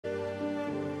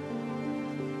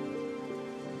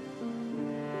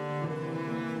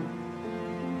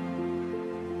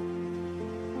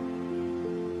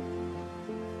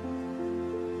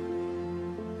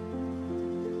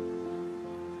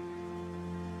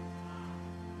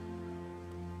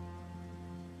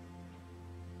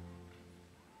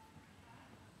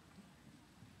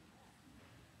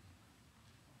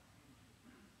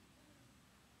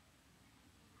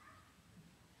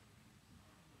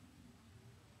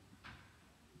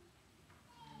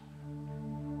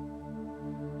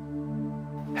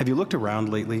Have you looked around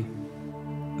lately?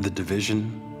 The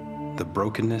division, the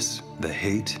brokenness, the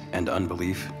hate and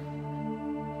unbelief.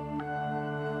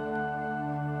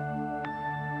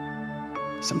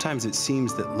 Sometimes it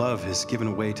seems that love has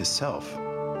given way to self,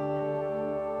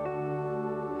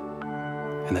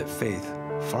 and that faith,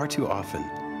 far too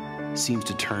often, seems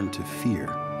to turn to fear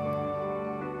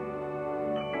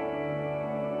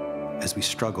as we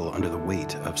struggle under the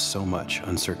weight of so much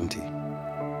uncertainty.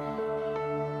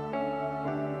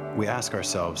 We ask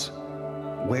ourselves,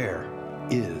 where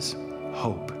is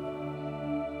hope?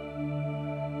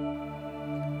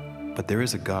 But there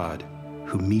is a God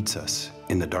who meets us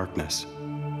in the darkness.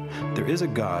 There is a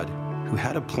God who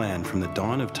had a plan from the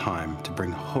dawn of time to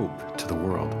bring hope to the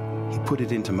world. He put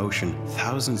it into motion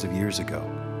thousands of years ago,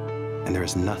 and there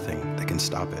is nothing that can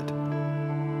stop it.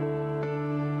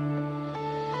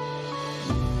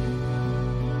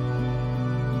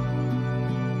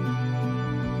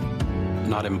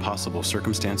 Not impossible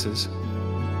circumstances,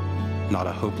 not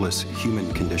a hopeless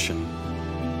human condition,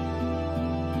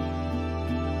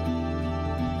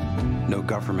 no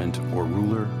government or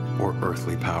ruler or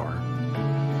earthly power.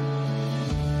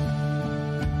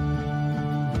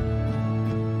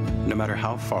 No matter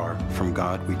how far from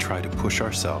God we try to push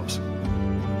ourselves,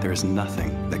 there is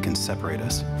nothing that can separate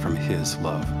us from His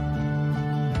love.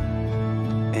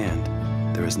 And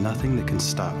there is nothing that can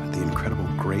stop the incredible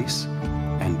grace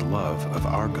and love of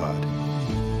our God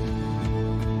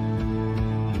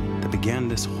that began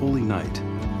this holy night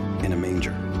in a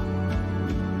manger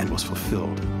and was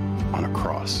fulfilled on a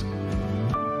cross.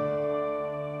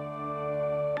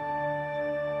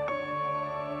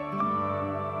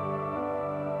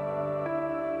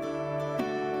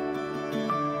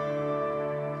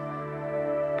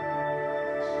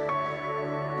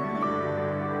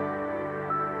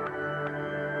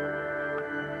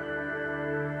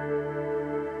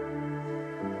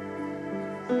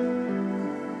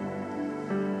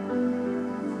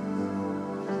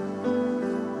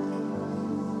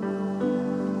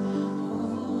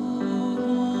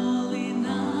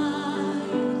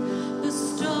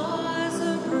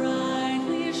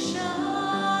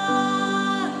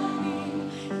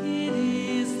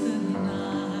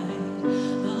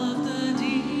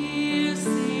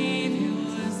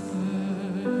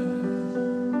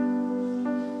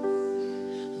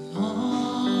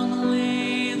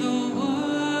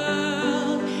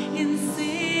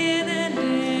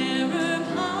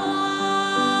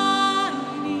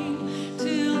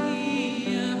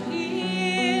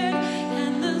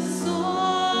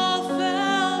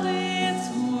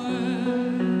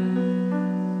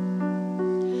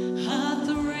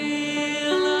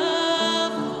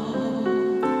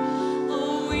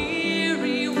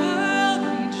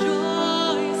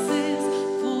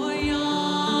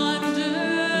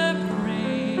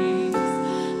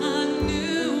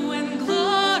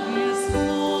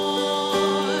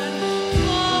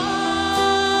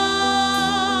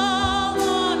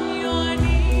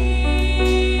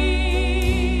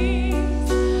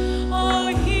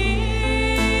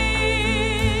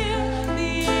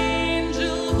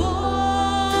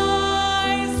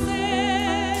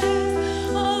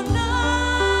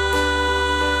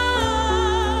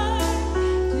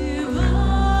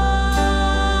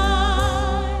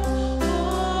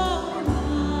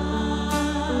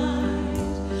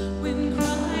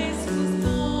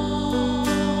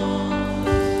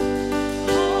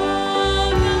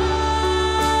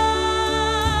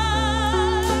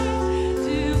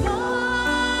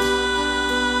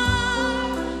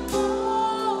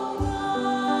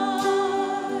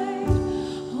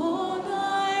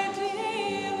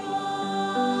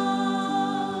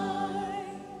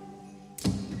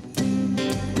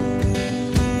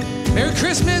 Merry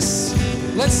Christmas.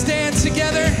 Let's stand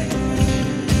together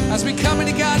as we come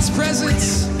into God's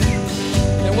presence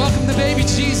and welcome the baby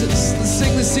Jesus. Let's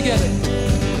sing this together.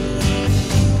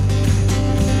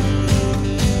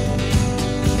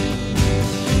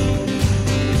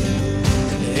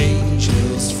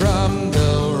 Angels from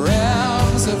the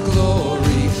realms of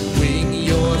glory, wing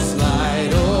your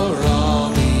flight o'er all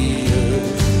the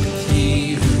earth.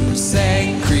 He who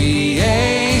sang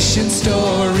creation's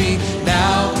story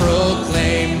now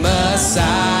proclaim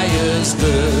Messiah's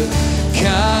birth.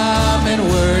 Come and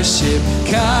worship,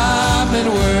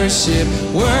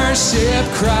 worship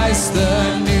Christ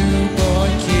the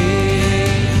newborn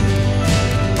King.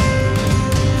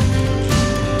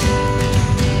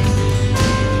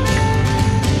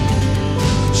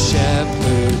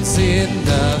 Shepherds in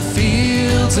the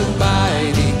fields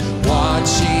abiding,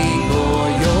 watching o'er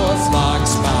your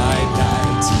flocks by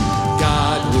night.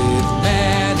 God with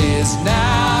man is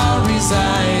now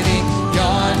residing,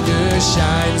 yonder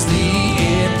shines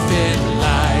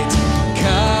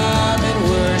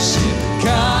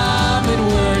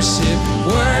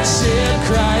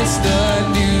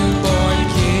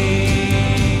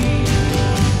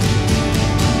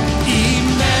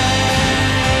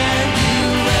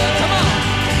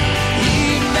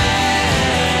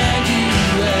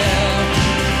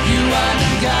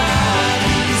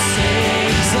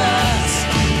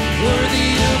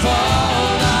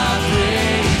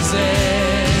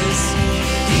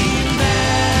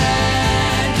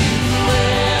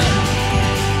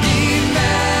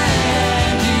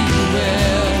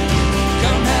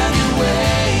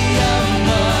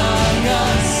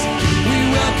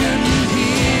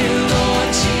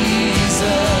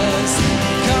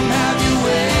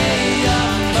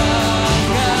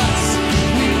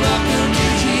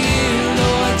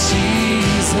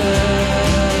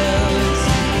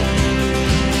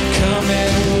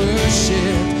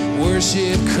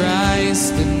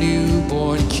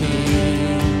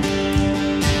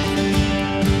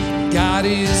God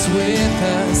is with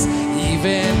us,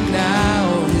 even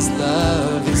now his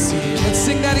love is here. Let's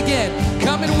sing that again.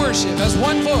 Come and worship as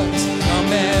one voice. Come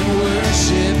and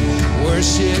worship,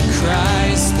 worship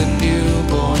Christ, the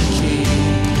newborn King.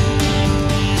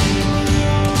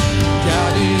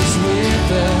 God is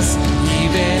with us,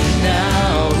 even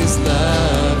now his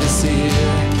love is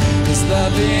here. His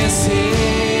love is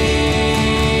here.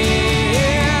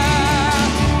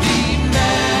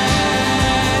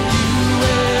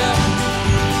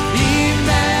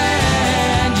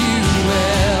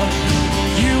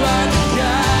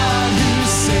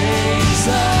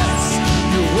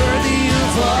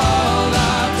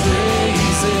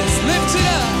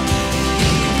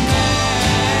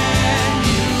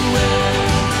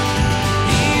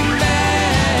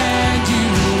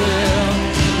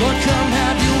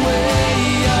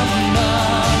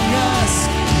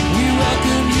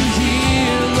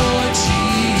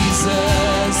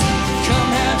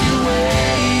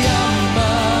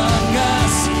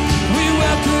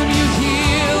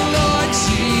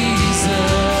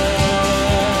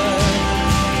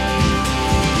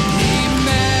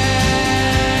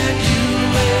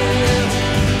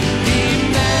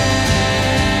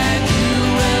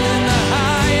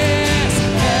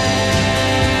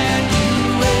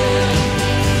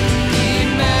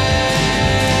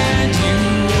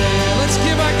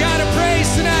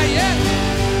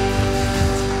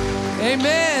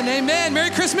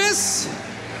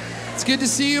 Good to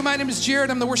see you. My name is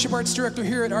Jared. I'm the worship arts director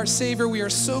here at Our Savior. We are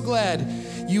so glad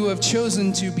you have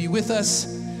chosen to be with us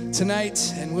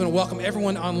tonight, and we want to welcome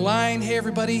everyone online. Hey,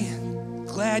 everybody.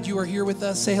 Glad you are here with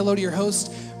us. Say hello to your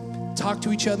host. Talk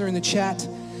to each other in the chat.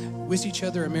 Wish each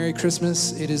other a Merry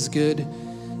Christmas. It is good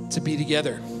to be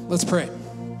together. Let's pray.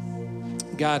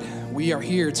 God, we are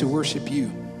here to worship you.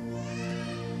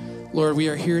 Lord, we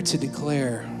are here to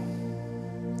declare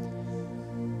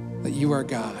that you are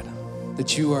God,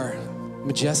 that you are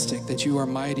majestic, that you are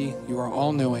mighty, you are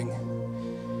all-knowing.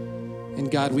 And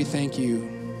God, we thank you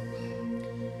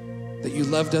that you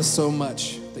loved us so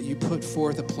much, that you put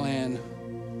forth a plan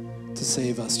to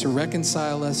save us, to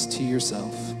reconcile us to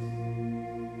yourself.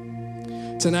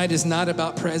 Tonight is not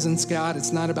about presents, God.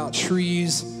 It's not about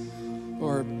trees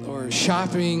or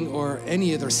shopping or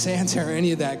Santa or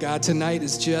any of that, God. Tonight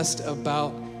is just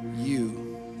about you,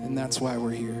 and that's why we're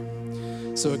here.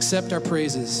 So accept our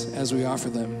praises as we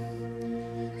offer them,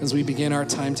 as we begin our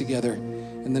time together,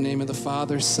 in the name of the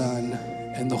Father, Son,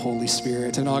 and the Holy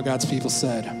Spirit. And all God's people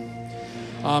said,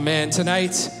 amen.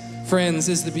 Tonight, friends,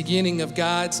 is the beginning of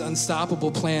God's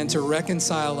unstoppable plan to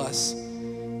reconcile us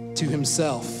to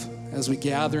himself. As we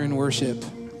gather in worship,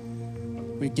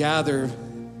 we gather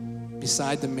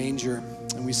beside the manger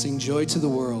and we sing Joy to the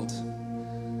World.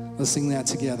 Let's sing that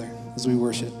together as we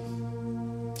worship.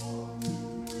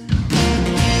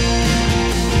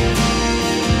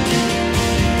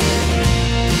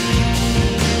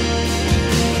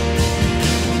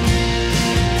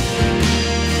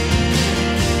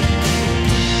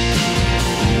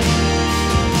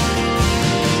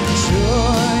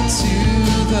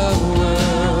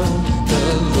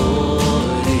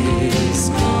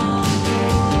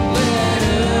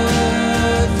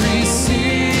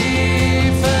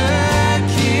 Receive a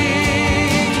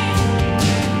king.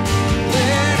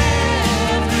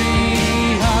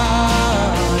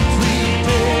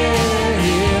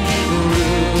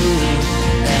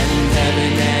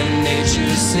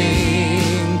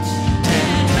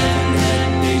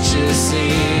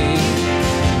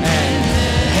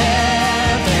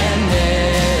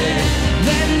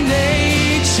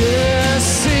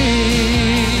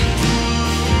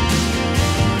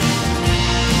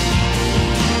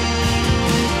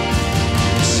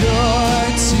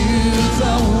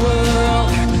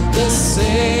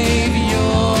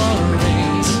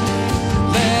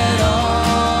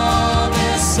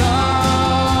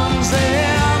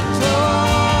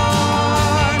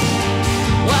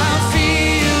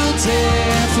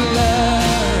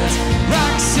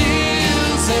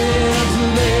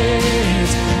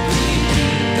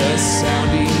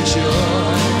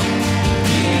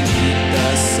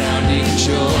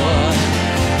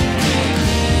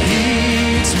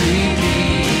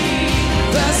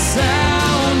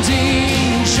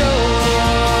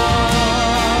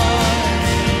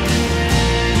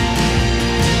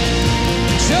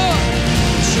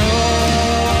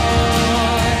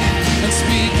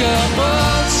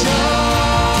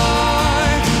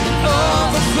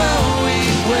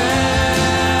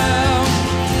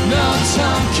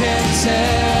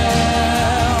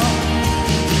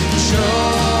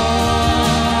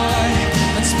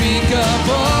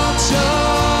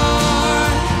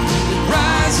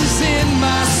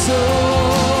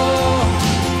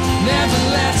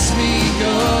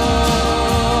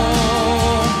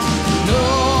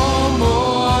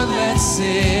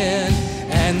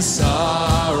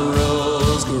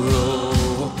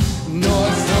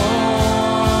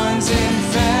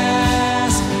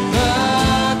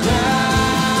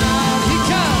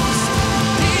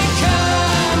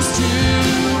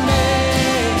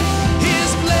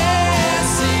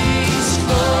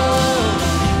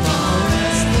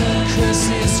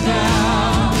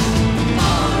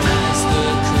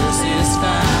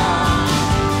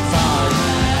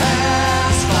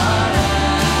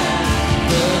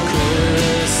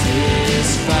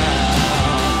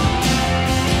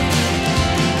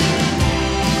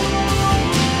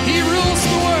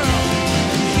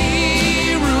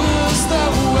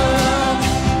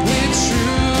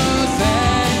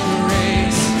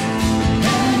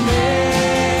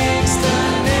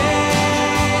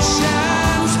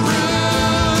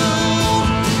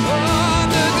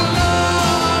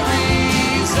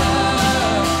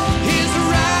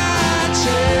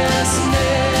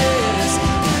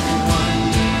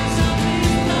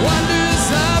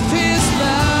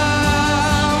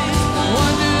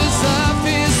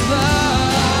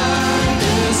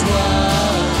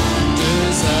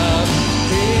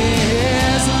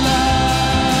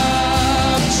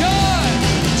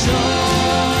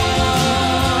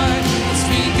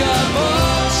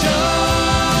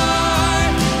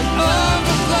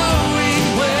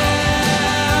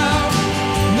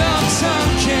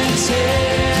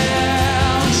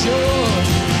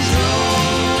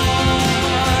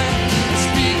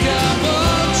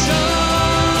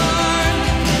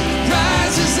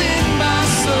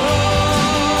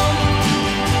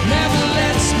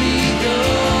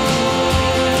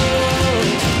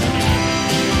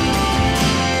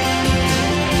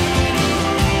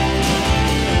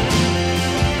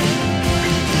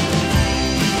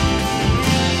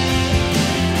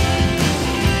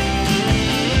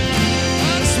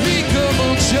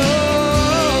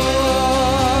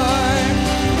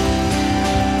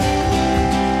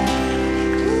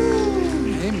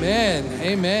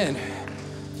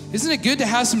 Isn't it good to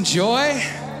have some joy?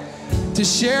 To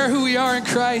share who we are in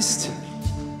Christ?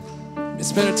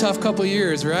 It's been a tough couple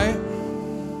years, right?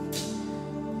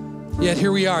 Yet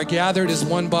here we are, gathered as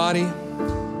one body,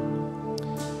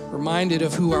 reminded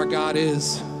of who our God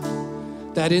is,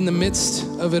 that in the midst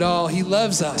of it all, He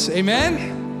loves us. Amen?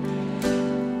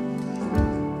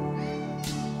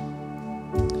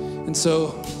 And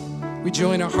so we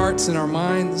join our hearts and our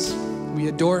minds. We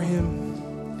adore Him.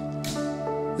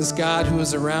 This God who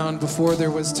was around before there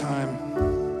was time,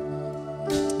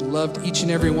 loved each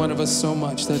and every one of us so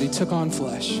much that He took on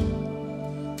flesh.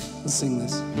 Let's sing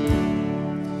this.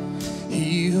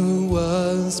 He who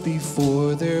was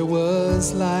before there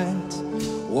was light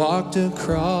walked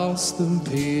across the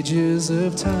pages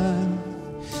of time.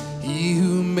 He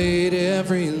who made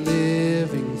every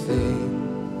living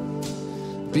thing,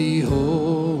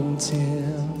 behold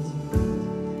Him.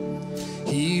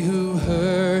 He who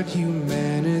heard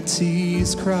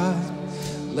humanity's cry,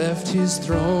 left His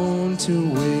throne to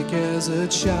wake as a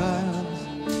child.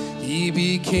 He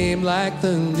became like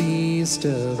the least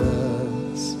of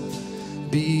us.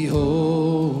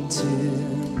 Behold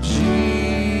Him,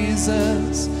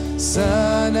 Jesus,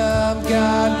 Son of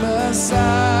God,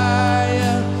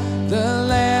 Messiah, the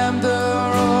Lamb,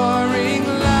 the roaring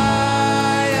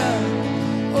Lion.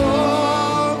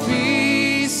 Oh,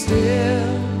 be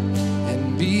still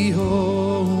and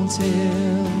behold Him.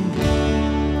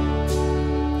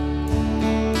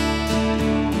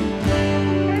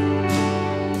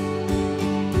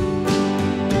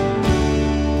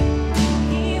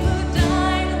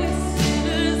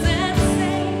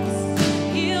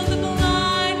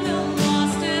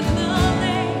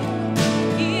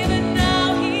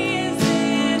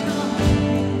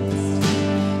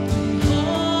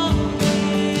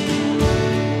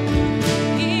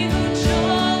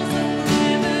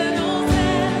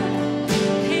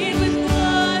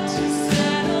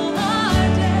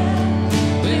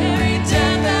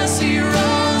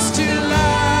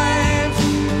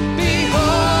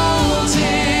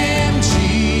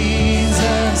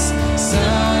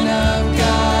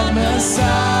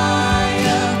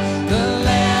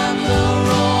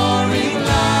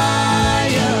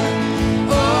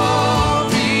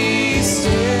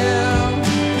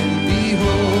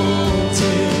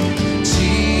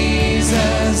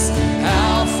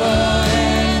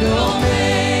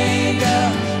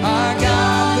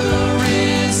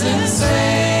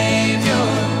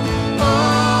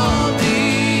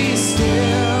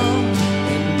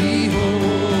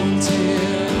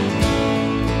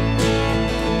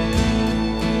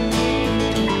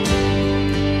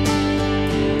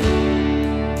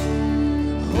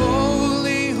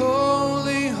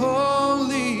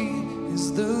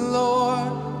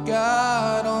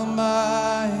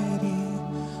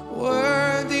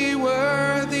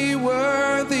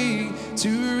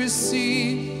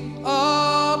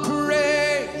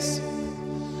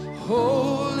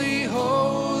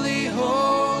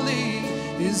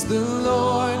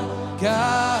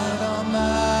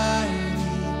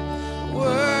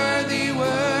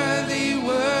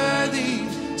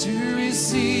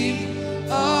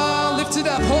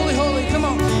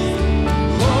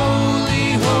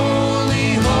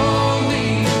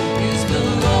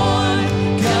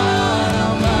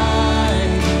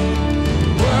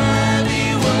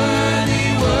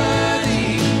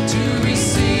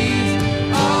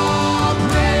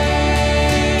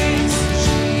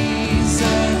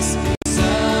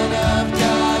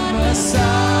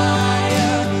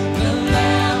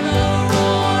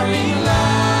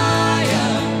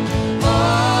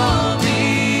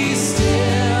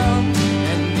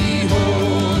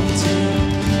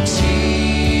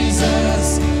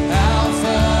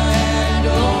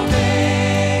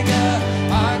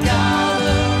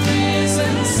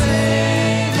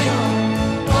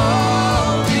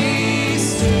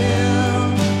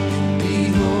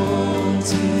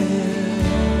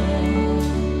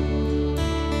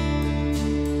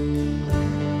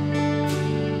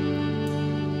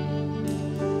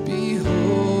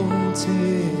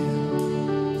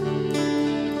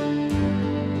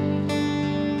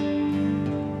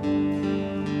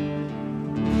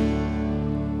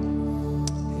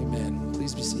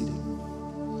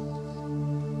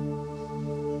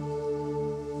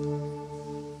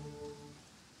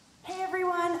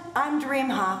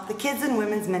 the Kids and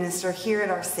Women's Minister here at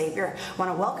Our Savior. I want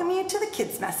to welcome you to the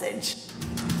Kids Message.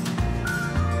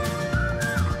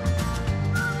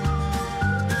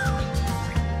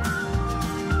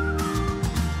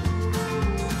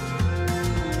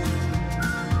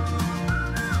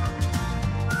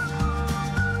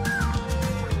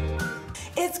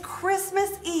 It's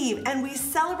Christmas Eve, and we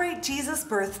celebrate celebrate Jesus'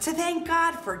 birth to thank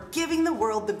God for giving the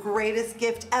world the greatest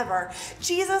gift ever,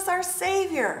 Jesus our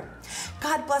Savior.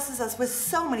 God blesses us with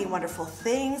so many wonderful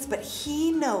things, but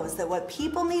He knows that what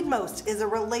people need most is a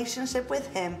relationship with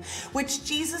Him, which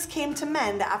Jesus came to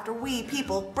mend after we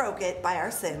people broke it by our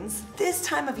sins. This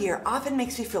time of year often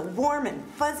makes me feel warm and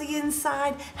fuzzy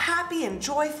inside, happy and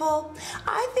joyful.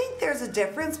 I think there's a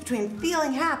difference between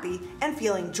feeling happy and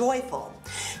feeling joyful.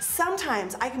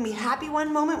 Sometimes I can be happy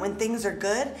one moment when things are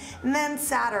good, and then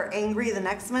sad or angry the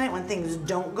next minute when things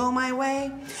don't go my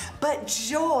way. But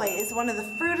joy is one of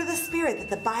the fruit of the Spirit that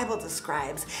the Bible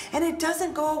describes, and it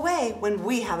doesn't go away when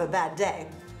we have a bad day.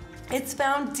 It's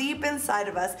found deep inside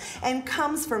of us and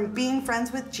comes from being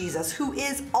friends with Jesus, who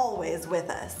is always with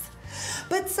us.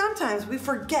 But sometimes we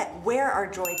forget where our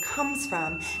joy comes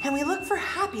from, and we look for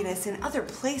happiness in other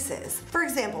places. For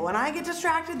example, when I get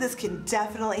distracted, this can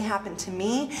definitely happen to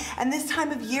me. And this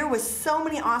time of year with so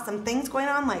many awesome things going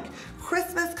on, like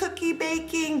Christmas cookie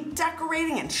baking,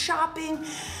 decorating, and shopping,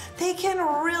 they can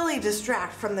really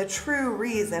distract from the true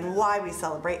reason why we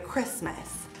celebrate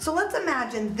Christmas. So let's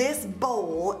imagine this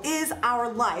bowl is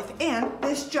our life, and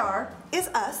this jar is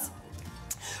us.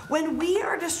 When we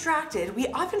are distracted, we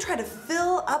often try to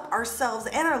fill up ourselves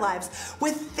and our lives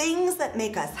with things that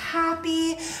make us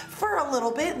happy for a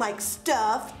little bit, like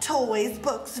stuff, toys,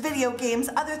 books, video games,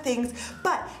 other things.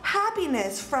 But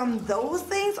happiness from those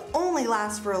things only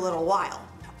lasts for a little while.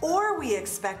 Or we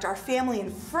expect our family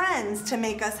and friends to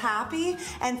make us happy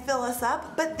and fill us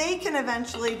up, but they can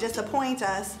eventually disappoint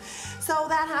us, so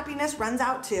that happiness runs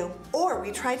out too. Or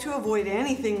we try to avoid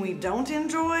anything we don't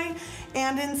enjoy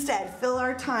and instead fill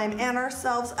our time and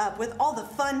ourselves up with all the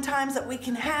fun times that we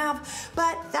can have,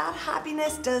 but that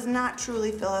happiness does not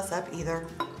truly fill us up either.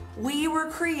 We were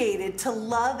created to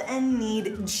love and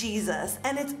need Jesus,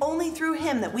 and it's only through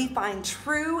Him that we find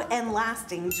true and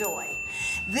lasting joy.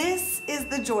 This is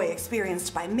the joy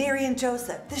experienced by Mary and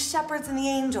Joseph, the shepherds and the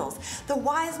angels, the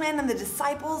wise men and the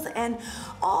disciples, and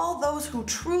all those who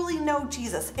truly know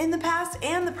Jesus in the past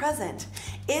and the present.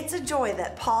 It's a joy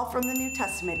that Paul from the New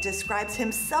Testament describes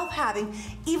himself having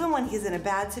even when he's in a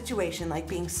bad situation, like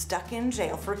being stuck in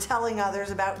jail for telling others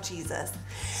about Jesus.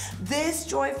 This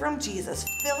joy from Jesus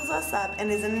fills us up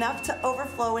and is enough to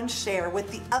overflow and share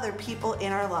with the other people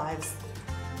in our lives.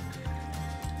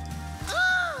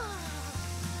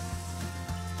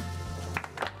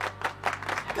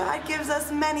 God gives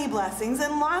us many blessings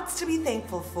and lots to be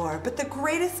thankful for, but the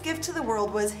greatest gift to the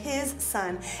world was His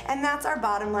Son, and that's our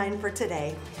bottom line for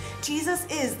today. Jesus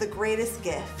is the greatest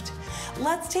gift.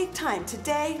 Let's take time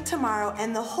today, tomorrow,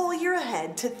 and the whole year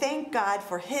ahead to thank God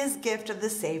for His gift of the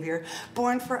Savior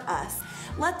born for us.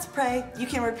 Let's pray. You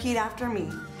can repeat after me.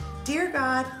 Dear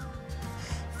God,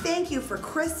 thank You for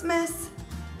Christmas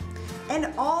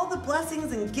and all the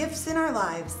blessings and gifts in our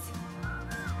lives.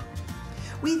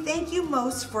 We thank You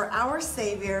most for our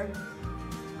Savior,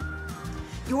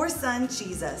 Your Son,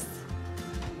 Jesus.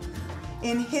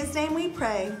 In His name we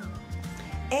pray.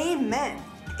 Amen.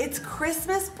 It's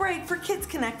Christmas break for Kids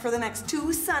Connect for the next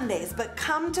 2 Sundays, but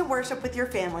come to worship with your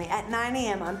family at 9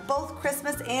 a.m. on both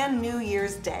Christmas and New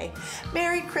Year's Day.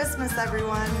 Merry Christmas,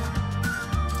 everyone.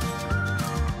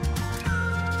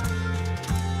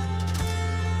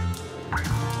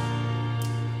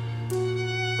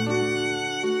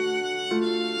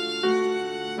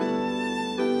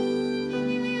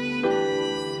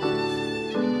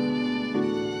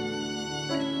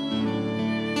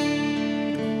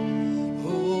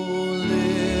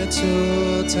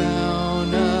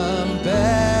 Town of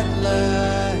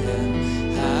Bethlehem,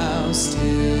 how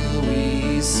still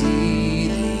we see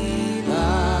Thee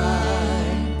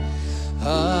lie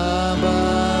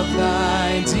above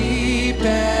Thy deep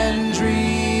and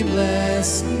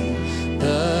dreamless sleep.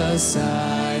 The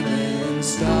silent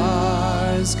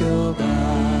stars go by,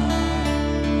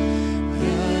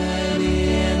 and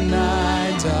in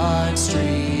Thy dark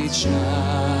street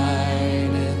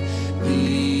shineth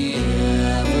the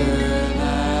everlasting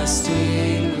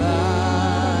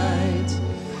light.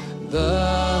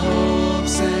 The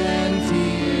hopes and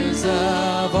fears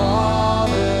of all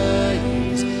the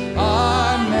years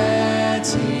are met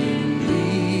in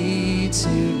Thee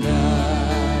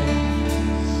tonight.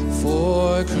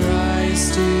 For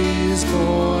Christ is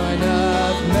born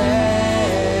of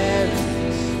Mary,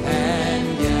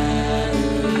 and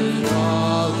gathered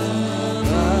all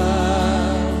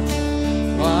above.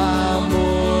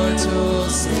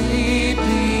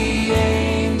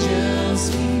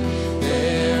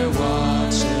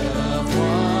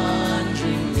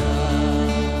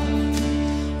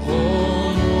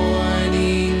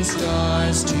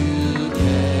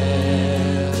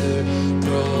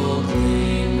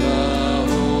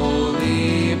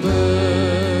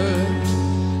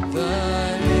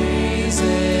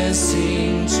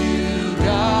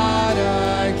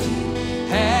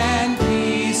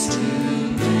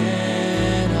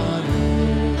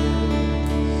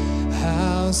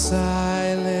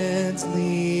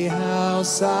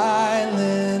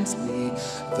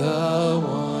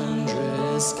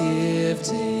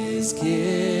 gift is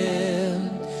given.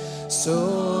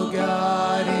 So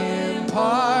God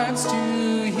imparts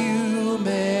to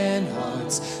human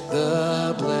hearts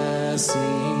the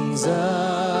blessings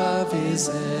of his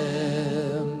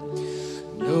hand.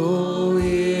 No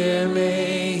ear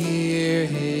may hear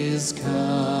his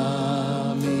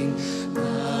coming,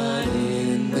 but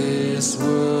in this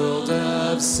world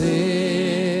of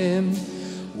sin,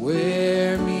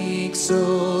 where meek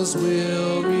souls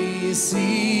will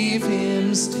receive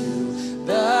him still,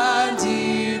 the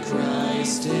dear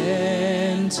Christ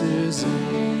enters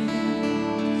in.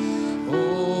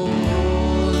 Oh,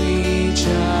 holy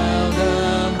child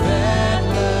of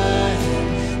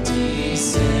Bethlehem,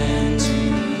 descend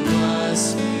to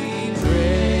us, we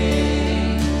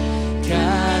pray.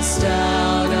 Cast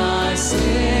out our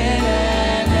sin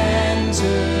and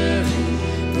enter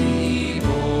in. Be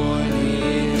born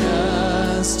in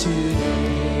us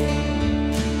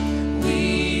today.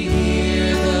 We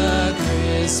hear the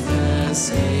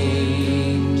Christmas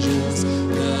angels,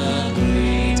 the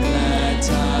great glad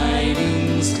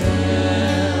tidings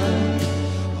tell.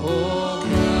 Oh,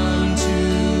 come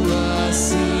to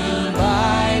us,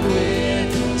 abide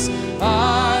with us,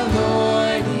 our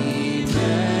Lord Emmanuel.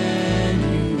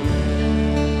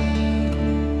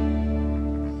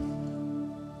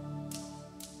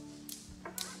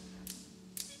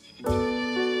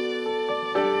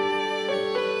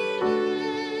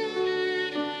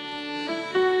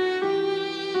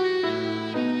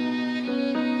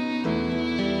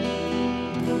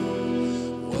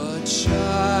 What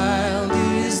child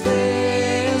is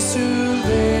this who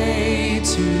lay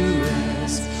to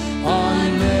rest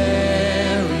on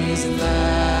Mary's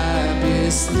lap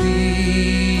is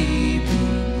sleeping,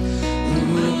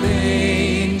 whom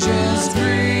angels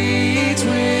greet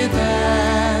with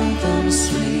anthems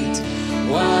sweet,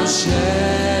 while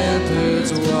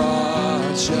shepherds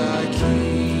watch are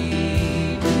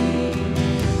keeping.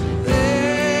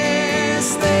 This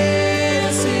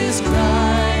is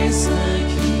Christ the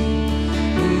King,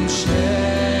 whom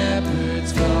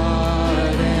shepherds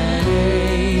guard and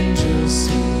angels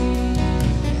sing.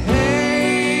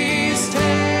 Haste,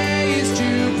 haste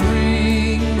to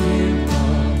bring him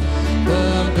home,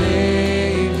 the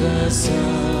babe, the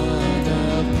Son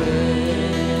of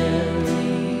Mary.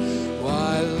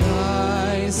 While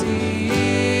lies he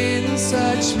in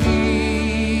such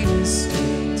mean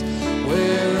estate,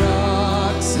 where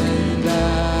ox and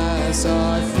ass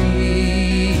are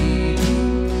feeding,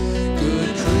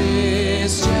 good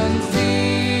Christian,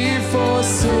 fear for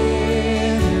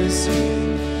sinners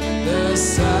here, the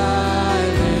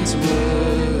silent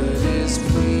word is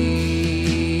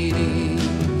pleading.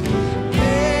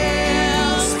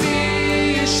 Hail,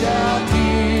 spear shall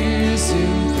pierce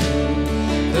him through,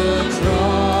 the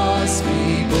cross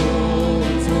be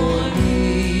borne for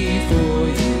me, for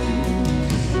you.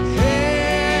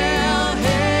 Hail,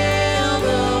 hail,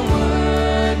 the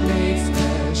Word made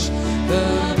flesh, the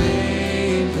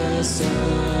babe, the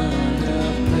Son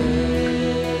of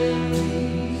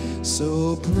Mary.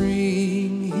 So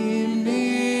bring him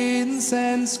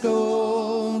incense,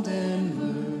 gold, and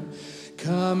myrrh.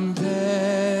 Come,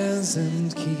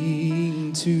 peasant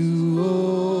king, to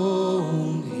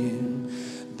own him,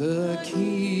 the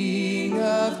King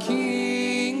of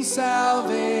kings,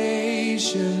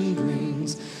 salvation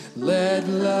brings. Let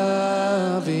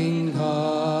loving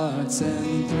hearts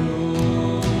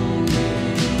enthrone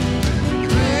him.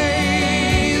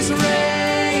 Raise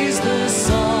the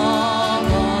song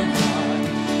on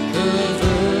high. The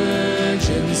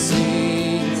Virgin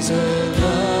sings her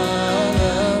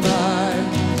lullaby.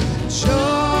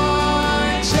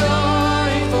 Joy,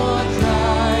 joy, for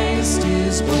Christ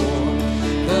is born,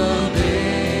 the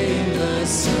babe, the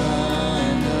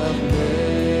Son of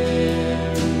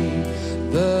Mary,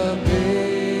 the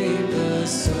babe, the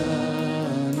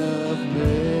Son of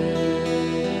Mary.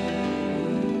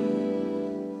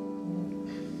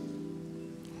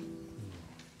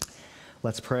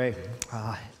 Let's pray.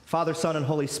 Father, Son, and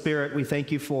Holy Spirit, we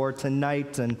thank you for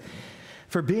tonight and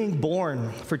for being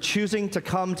born, for choosing to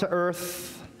come to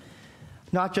earth,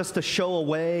 not just to show a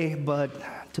way, but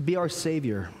to be our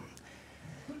Savior.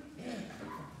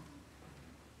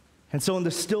 And so in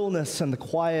the stillness and the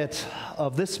quiet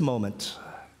of this moment,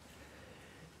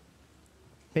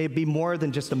 may it be more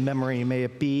than just a memory. May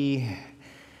it be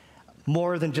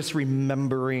more than just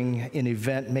remembering an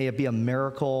event. May it be a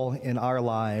miracle in our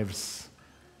lives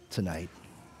tonight.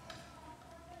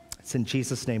 It's in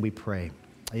Jesus' name we pray.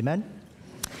 Amen.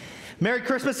 Merry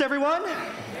Christmas, everyone.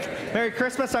 Merry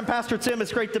Christmas. I'm Pastor Tim.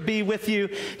 It's great to be with you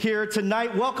here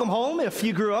tonight. Welcome home if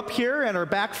you grew up here and are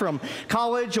back from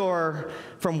college or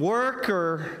from work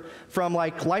or from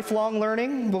like lifelong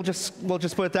learning. We'll just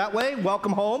put it that way.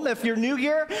 Welcome home. If you're new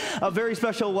here, a very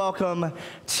special welcome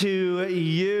to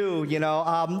you.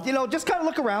 Just kind of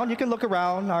look around. You can look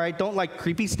around. All right. Don't like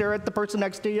creepy stare at the person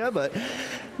next to you, but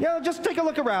just take a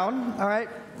look around. All right.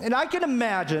 And I can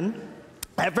imagine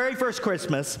at very first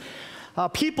Christmas,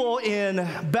 people in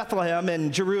Bethlehem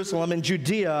and Jerusalem and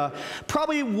Judea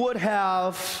probably would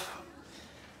have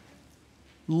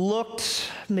looked,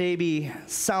 maybe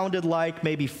sounded like,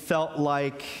 maybe felt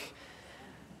like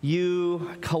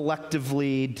you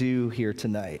collectively do here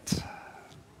tonight.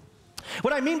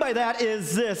 What I mean by that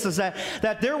is this, is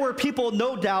that there were people,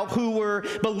 no doubt, who were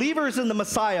believers in the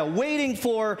Messiah, waiting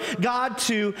for God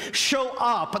to show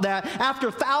up, that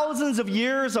after thousands of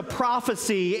years of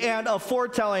prophecy and of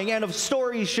foretelling and of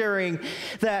story sharing,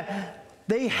 that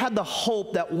they had the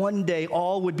hope that one day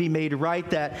all would be made right,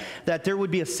 that there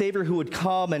would be a Savior who would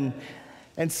come and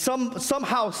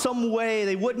somehow, some way,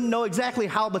 they wouldn't know exactly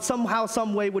how, but somehow,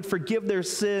 some way would forgive their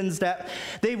sins, that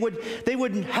they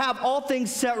would have all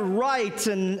things set right,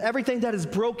 and everything that is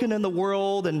broken in the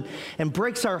world and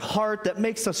breaks our heart, that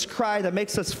makes us cry, that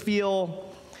makes us feel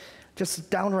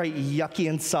just downright yucky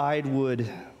inside would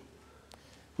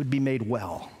be made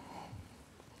well.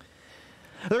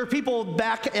 There are people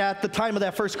back at the time of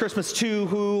that first Christmas, too,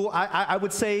 who I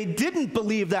would say didn't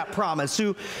believe that promise,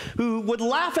 who would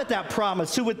laugh at that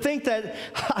promise, who would think that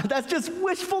that's just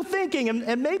wishful thinking.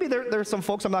 And maybe there are some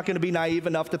folks, I'm not going to be naive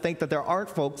enough to think that there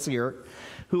aren't folks here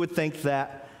who would think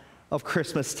that of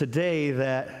Christmas today,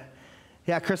 that,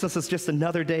 yeah, Christmas is just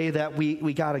another day that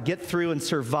we got to get through and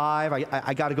survive.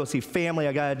 I got to go see family.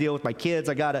 I got to deal with my kids.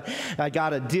 I got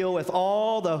to deal with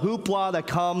all the hoopla that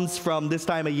comes from this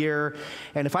time of year.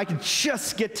 And if I could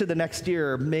just get to the next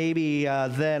year, maybe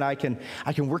then I can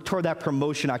work toward that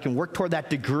promotion. I can work toward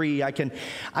that degree. I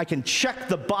can check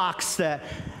the box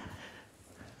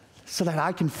so that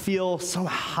I can feel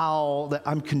somehow that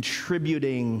I'm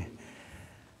contributing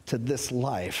to this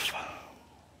life.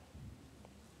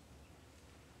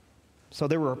 So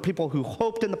there were people who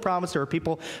hoped in the promise. There were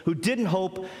people who didn't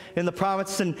hope in the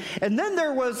promise. And then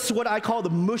there was what I call the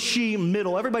mushy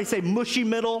middle. Everybody say mushy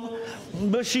middle.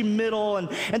 Mushy middle. And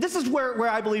this is where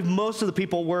I believe most of the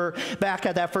people were back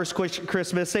at that first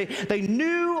Christmas. They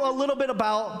knew a little bit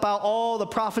about all the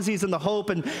prophecies and the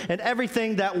hope and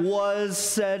everything that was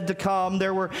said to come.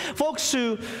 There were folks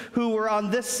who were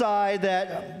on this side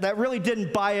that really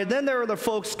didn't buy it. Then there were the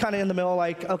folks kind of in the middle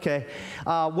like, okay,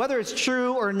 whether it's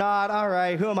true or not, all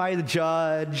right, who am I to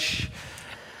judge?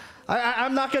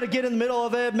 I'm not going to get in the middle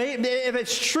of it. Maybe, if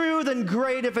it's true, then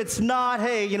great. If it's not,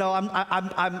 hey,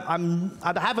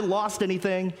 I haven't lost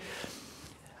anything.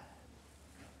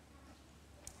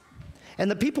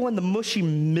 And the people in the mushy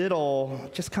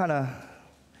middle just kind of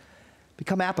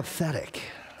become apathetic.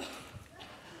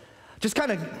 Just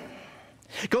kind of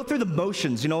go through the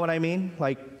motions, you know what I mean?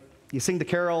 Like you sing the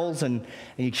carols and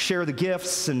you share the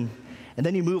gifts and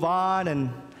then you move on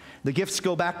and the gifts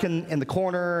go back in the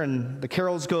corner, and the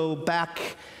carols go back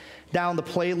down the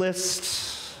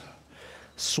playlist.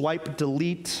 Swipe,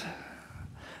 delete.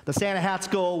 The Santa hats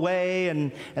go away,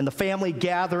 and the family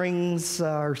gatherings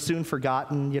are soon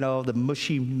forgotten. The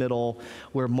mushy middle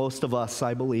where most of us,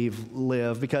 I believe,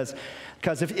 live. Because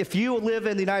if you live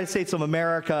in the United States of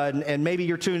America, and maybe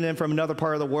you're tuning in from another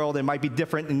part of the world, it might be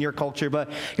different in your culture, but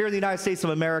here in the United States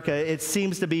of America, it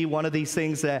seems to be one of these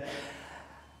things that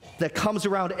comes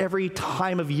around every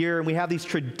time of year, and we have these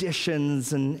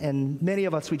traditions, and many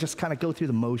of us, we just kind of go through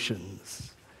the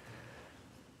motions.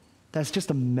 That's just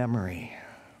a memory.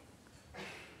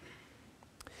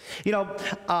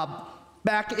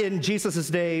 Back in Jesus'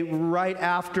 day, right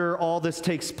after all this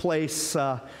takes place,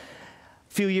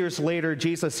 few years later,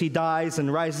 Jesus, he dies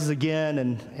and rises again,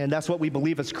 and that's what we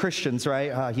believe as Christians,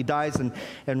 right? He dies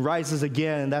and rises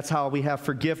again, and that's how we have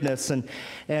forgiveness.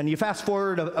 And you fast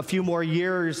forward a few more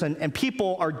years, and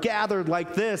people are gathered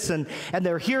like this, and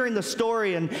they're hearing the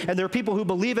story, and there are people who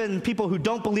believe it, and people who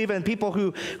don't believe it, and people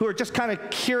who are just kind of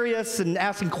curious and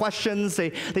asking questions.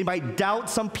 They might doubt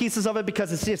some pieces of it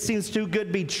because it just seems too good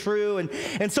to be true.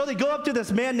 And so they go up to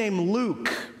this man named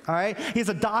Luke. all right? He's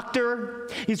a doctor.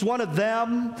 He's one of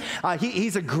them.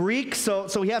 He's a Greek, so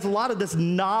he has a lot of this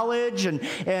knowledge, and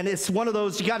it's one of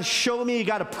those, you got to show me, you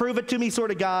got to prove it to me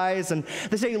sort of guys. And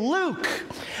they say, Luke,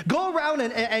 go around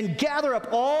and gather up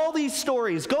all these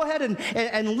stories. Go ahead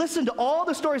and listen to all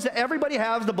the stories that everybody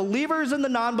has, the believers and the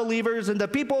non-believers and the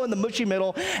people in the mushy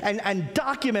middle, and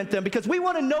document them, because we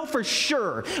want to know for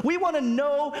sure. We want to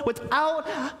know without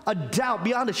a doubt,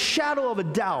 beyond a shadow of a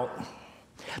doubt,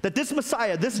 that this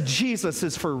Messiah, this Jesus,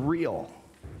 is for real.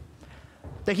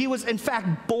 That he was in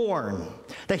fact born,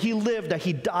 that he lived, that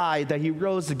he died, that he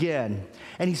rose again,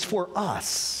 and he's for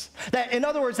us. That, in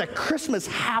other words, that Christmas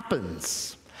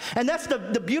happens. And that's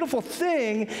the beautiful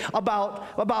thing about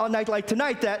a night like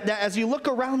tonight, that as you look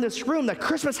around this room, that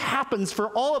Christmas happens for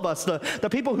all of us, the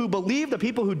people who believe, the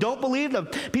people who don't believe, the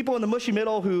people in the mushy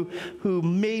middle who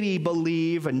maybe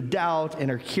believe and doubt and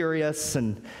are curious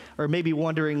and or maybe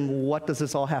wondering, what does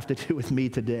this all have to do with me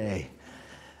today?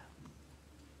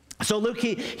 So Luke,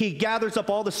 he gathers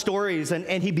up all the stories,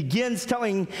 and he begins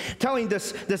telling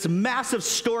this massive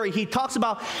story. He talks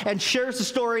about and shares the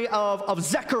story of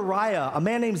Zechariah, a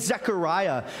man named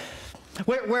Zechariah,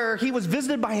 where he was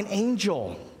visited by an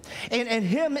angel. And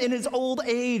him in his old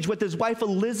age with his wife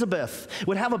Elizabeth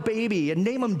would have a baby and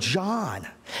name him John.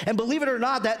 And believe it or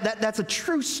not, that's a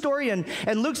true story. And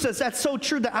Luke says that's so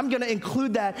true that I'm going to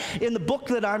include that in the book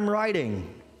that I'm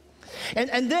writing.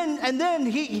 And then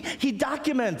he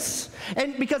documents,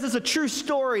 and because it's a true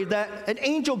story, that an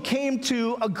angel came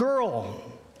to a girl,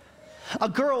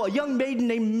 a young maiden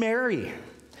named Mary,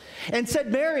 and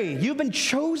said, Mary, you've been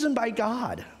chosen by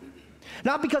God.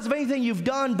 Not because of anything you've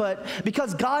done, but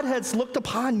because God has looked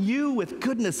upon you with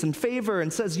goodness and favor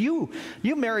and says, you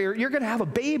Mary, you're going to have a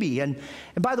baby. And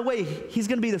by the way, he's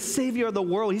going to be the Savior of the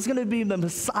world. He's going to be the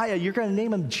Messiah. You're going to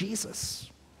name him Jesus.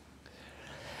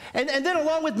 And then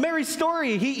along with Mary's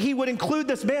story, he would include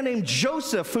this man named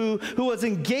Joseph who was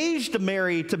engaged to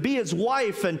Mary to be his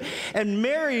wife. And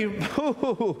Mary, we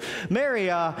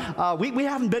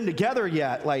haven't been together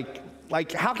yet.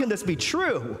 Like, how can this be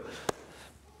true?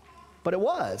 But it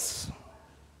was.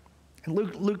 And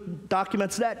Luke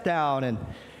documents that down. And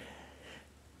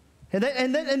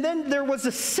then there was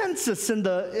a census in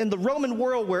the Roman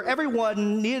world where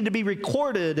everyone needed to be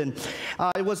recorded, and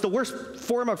it was the worst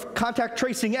form of contact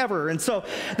tracing ever. And so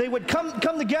they would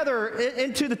come together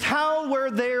into the town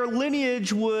where their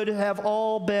lineage would have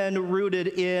all been rooted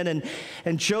in.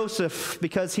 And Joseph,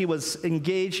 because he was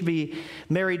engaged to be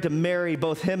married to Mary,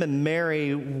 both him and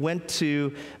Mary went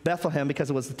to Bethlehem because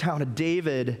it was the town of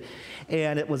David.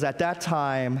 And it was at that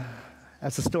time,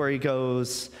 as the story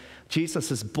goes,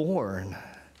 Jesus is born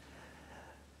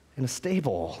in a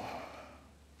stable,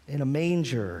 in a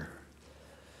manger.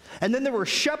 And then there were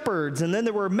shepherds, and then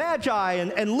there were magi,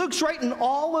 and Luke's writing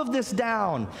all of this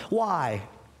down. Why?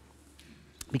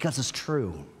 Because it's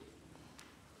true.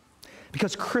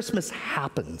 Because Christmas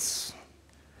happens.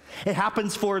 It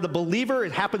happens for the believer,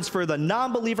 it happens for the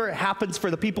non-believer, it happens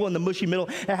for the people in the mushy middle,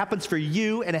 it happens for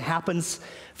you, and it happens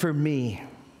for me.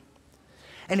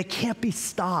 And it can't be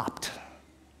stopped.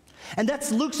 And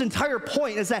that's Luke's entire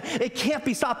point, is that it can't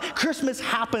be stopped. Christmas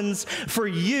happens for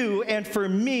you and for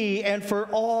me and for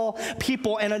all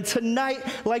people. And tonight,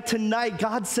 like tonight,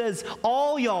 God says,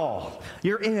 all y'all,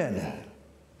 you're in.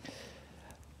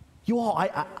 You all,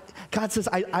 God says,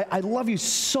 I love you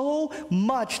so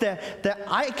much that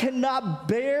I cannot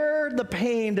bear the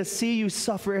pain to see you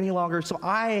suffer any longer. So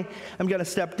I am going to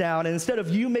step down. And instead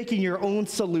of you making your own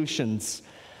solutions,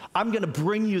 I'm going to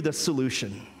bring you the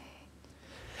solution.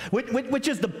 Which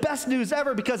is the best news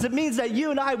ever, because it means that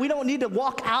you and I, we don't need to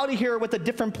walk out of here with a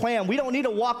different plan. We don't need to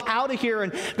walk out of here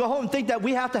and go home and think that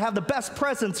we have to have the best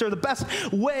presents or the best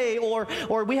way, or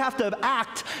we have to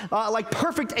act like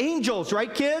perfect angels,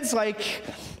 right, kids? Like,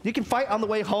 you can fight on the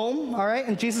way home, all right,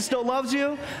 and Jesus still loves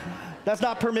you. That's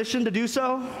not permission to do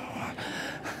so.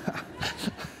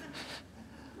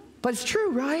 But it's true,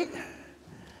 right?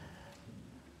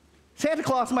 Santa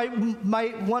Claus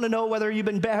might want to know whether you've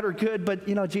been bad or good, but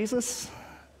you know, Jesus,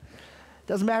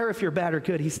 doesn't matter if you're bad or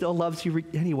good, he still loves you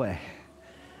anyway.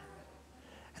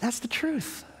 And that's the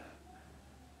truth.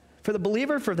 For the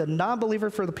believer, for the non-believer,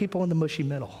 for the people in the mushy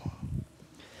middle.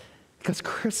 Because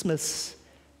Christmas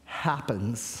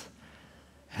happens,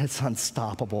 and it's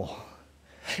unstoppable.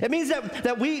 It means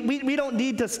that we don't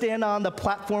need to stand on the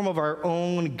platform of our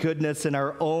own goodness and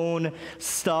our own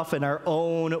stuff and our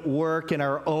own work and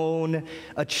our own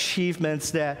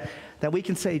achievements, that we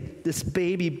can say, this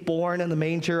baby born in the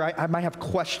manger, I might have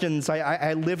questions.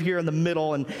 I live here in the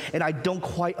middle, and I don't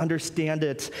quite understand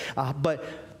it. But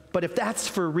But if that's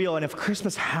for real, and if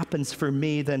Christmas happens for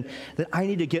me, then I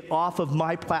need to get off of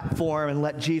my platform and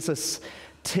let Jesus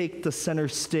take the center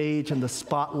stage and the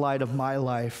spotlight of my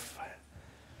life.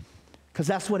 Because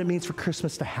that's what it means for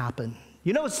Christmas to happen.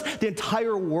 You notice the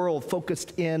entire world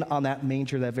focused in on that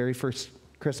manger that very first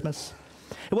Christmas.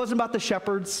 It wasn't about the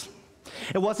shepherds.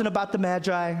 It wasn't about the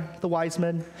magi, the wise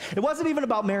men. It wasn't even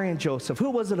about Mary and Joseph.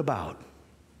 Who was it about?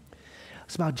 It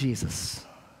was about Jesus.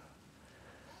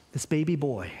 This baby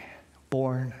boy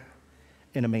born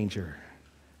in a manger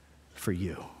for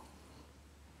you.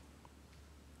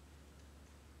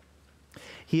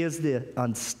 He is the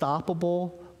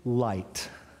unstoppable light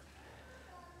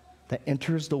that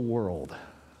enters the world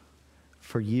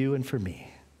for you and for me.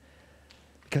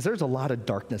 Because there's a lot of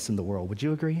darkness in the world. Would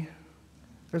you agree?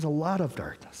 There's a lot of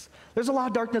darkness. There's a lot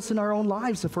of darkness in our own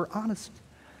lives, if we're honest.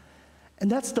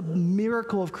 And that's the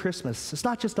miracle of Christmas. It's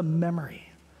not just a memory.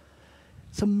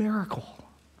 It's a miracle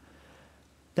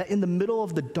that in the middle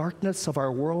of the darkness of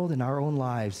our world and our own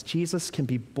lives, Jesus can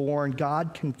be born,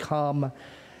 God can come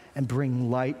and bring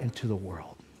light into the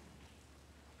world.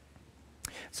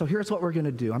 So here's what we're going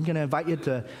to do. I'm going to invite you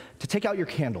to take out your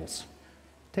candles.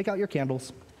 Take out your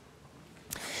candles.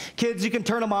 Kids, you can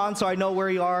turn them on so I know where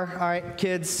you are. All right,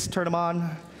 kids, turn them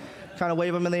on. Kind of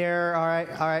wave them in the air. All right,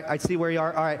 I see where you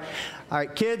are. All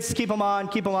right, kids, keep them on,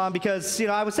 because,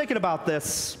 I was thinking about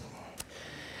this.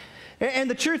 And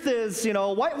the truth is,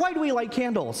 why do we light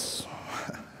candles?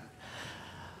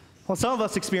 Well, some of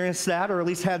us experienced that, or at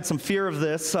least had some fear of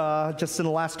this just in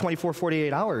the last 24,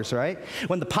 48 hours, right?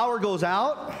 When the power goes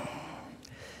out,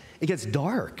 it gets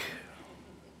dark.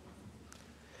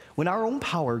 When our own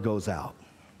power goes out,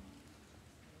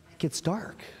 it gets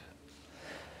dark.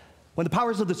 When the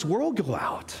powers of this world go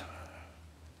out,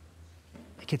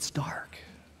 it gets dark.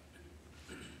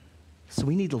 So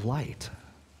we need the light.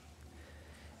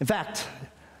 In fact,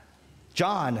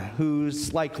 John,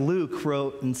 who's like Luke,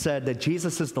 wrote and said that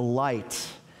Jesus is the light,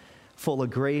 full of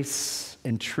grace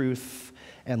and truth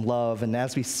and love. And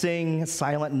as we sing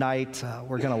Silent Night,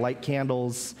 we're going to light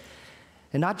candles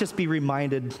and not just be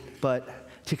reminded, but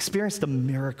to experience the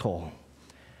miracle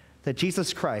that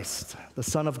Jesus Christ, the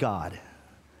Son of God,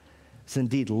 is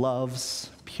indeed love's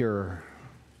pure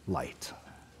light.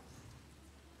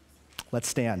 Let's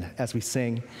stand as we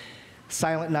sing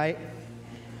Silent Night.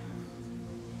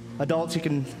 Adults, you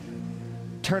can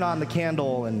turn on the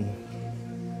candle and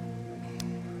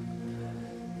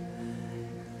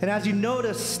as you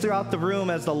notice throughout the room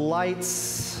as the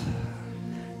lights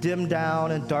dim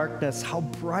down in darkness, how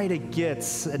bright it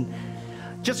gets. And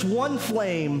just one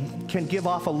flame can give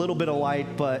off a little bit of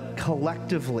light, but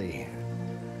collectively,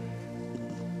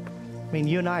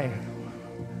 you and I,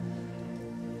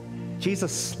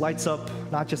 Jesus lights up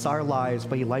not just our lives,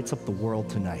 but he lights up the world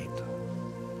tonight.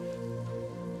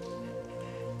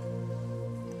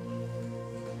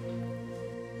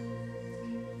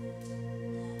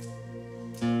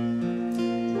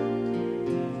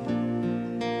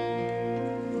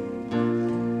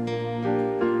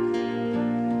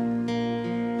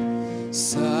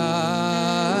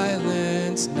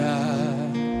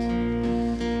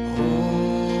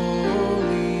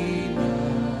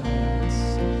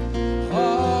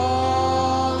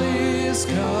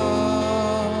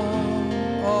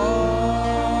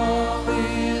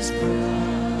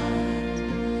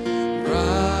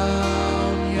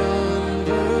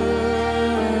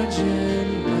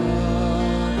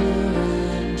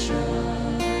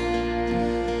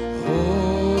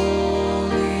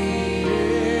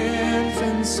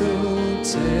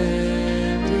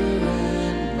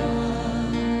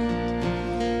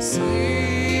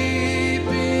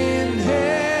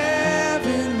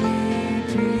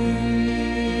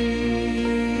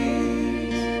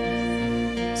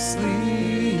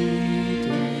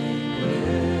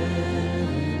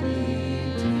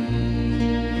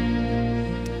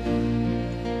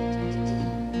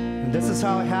 This is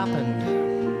how it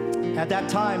happened. At that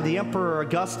time, the Emperor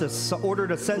Augustus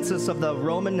ordered a census of the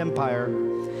Roman Empire,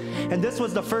 and this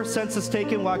was the first census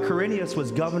taken while Quirinius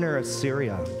was governor of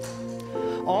Syria.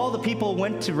 All the people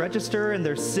went to register in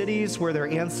their cities where their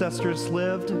ancestors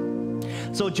lived.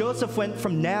 So Joseph went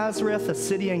from Nazareth, a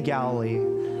city in Galilee,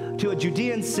 to a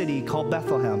Judean city called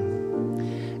Bethlehem.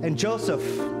 And Joseph,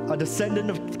 a descendant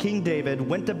of King David,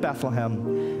 went to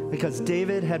Bethlehem because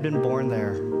David had been born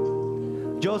there.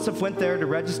 Joseph went there to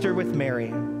register with Mary,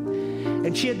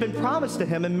 and she had been promised to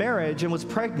him in marriage and was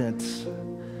pregnant.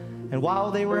 And while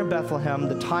they were in Bethlehem,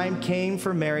 the time came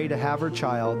for Mary to have her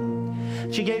child.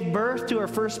 She gave birth to her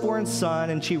firstborn son,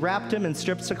 and she wrapped him in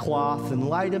strips of cloth and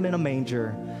laid him in a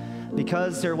manger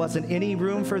because there wasn't any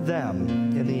room for them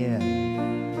in the inn.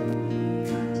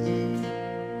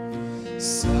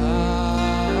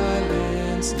 Silent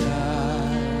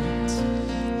night,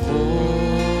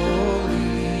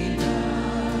 holy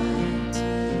night,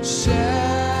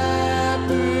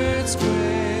 shepherds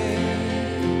quake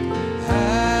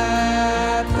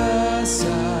at the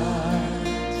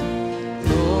sight,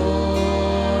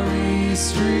 glory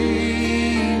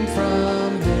stream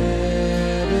from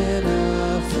heaven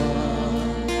afar,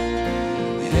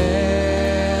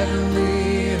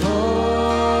 heavenly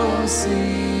hosts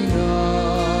sing hallelujah.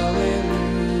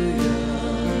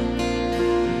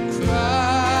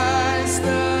 Christ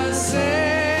the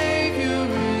Savior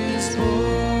is born.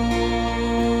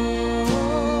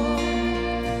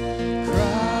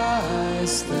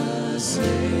 Christ the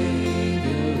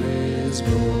Savior is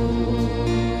born.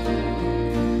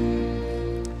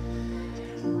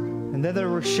 And then there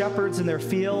were shepherds in their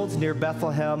fields near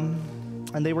Bethlehem,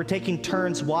 and they were taking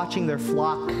turns watching their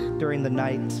flock during the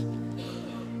night.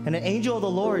 And an angel of the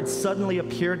Lord suddenly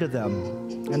appeared to them,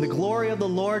 and the glory of the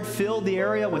Lord filled the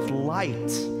area with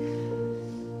light.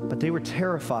 But they were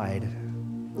terrified.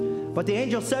 But the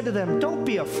angel said to them, "Don't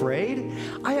be afraid.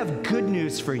 I have good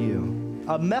news for you,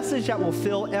 a message that will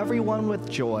fill everyone with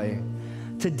joy.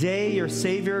 Today your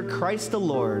Savior, Christ the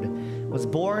Lord, was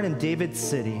born in David's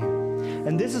city.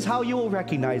 And this is how you will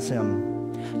recognize him.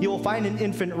 You will find an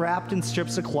infant wrapped in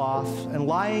strips of cloth and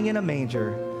lying in a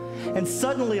manger." And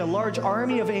suddenly a large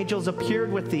army of angels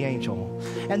appeared with the angel.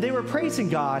 And they were praising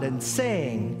God and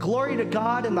saying, "Glory to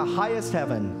God in the highest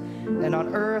heaven, and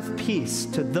on earth peace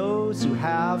to those who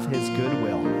have his good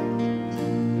will."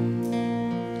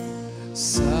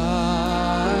 Silent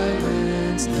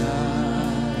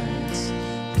night,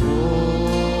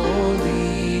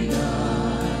 holy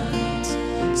night,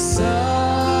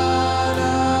 Son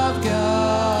of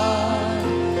God,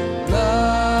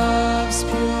 love's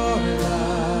pure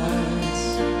light,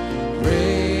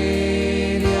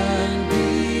 radiant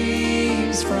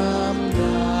beams from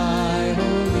thy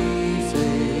holy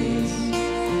face,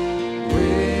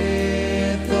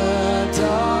 with the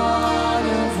dawn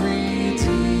of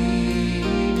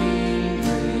redeeming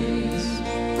grace.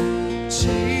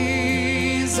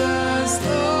 Jesus,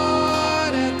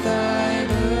 Lord, at thy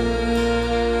birth.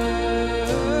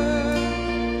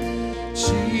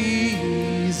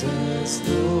 Jesus,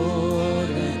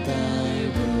 Lord, at thy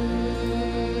birth.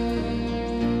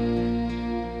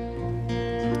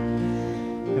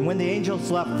 And when the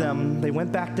angels left them, they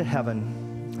went back to heaven.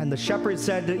 And the shepherds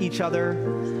said to each other,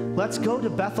 "Let's go to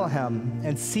Bethlehem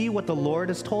and see what the Lord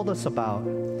has told us about."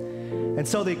 And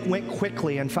so they went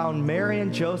quickly and found Mary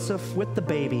and Joseph with the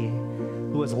baby,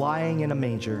 who was lying in a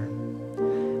manger.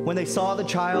 When they saw the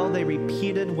child, they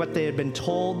repeated what they had been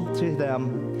told to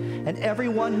them. And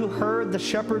everyone who heard the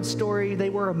shepherd's story, they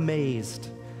were amazed.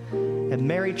 And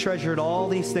Mary treasured all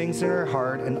these things in her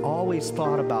heart and always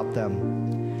thought about them.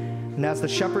 And as the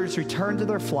shepherds returned to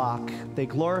their flock, they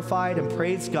glorified and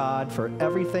praised God for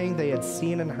everything they had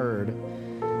seen and heard.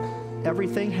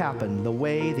 Everything happened the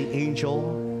way the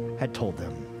angel had told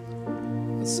them.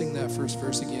 Let's sing that first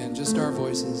verse again, just our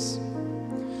voices.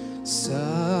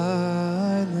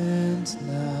 Silent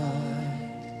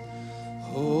night,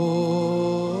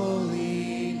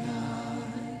 holy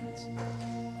night,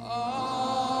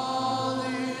 all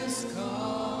is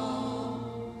calm,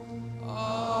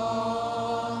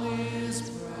 all is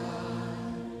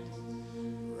bright,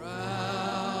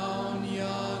 round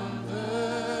young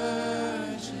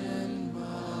virgin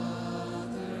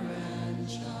mother and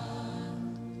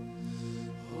child,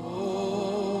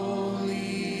 holy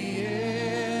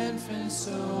infant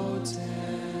so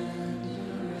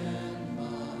tender and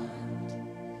mild,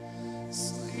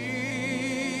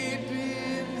 sleep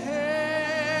in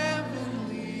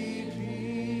heavenly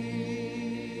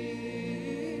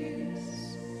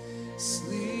peace,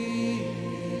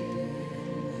 sleep in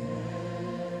heavenly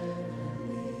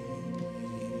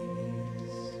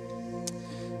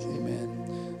peace. Amen.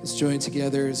 Let's join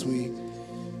together as we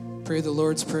pray the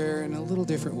Lord's Prayer in a little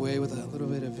different way with a little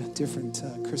bit of different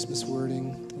Christmas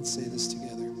wording. Let's say this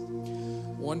together.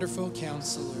 Wonderful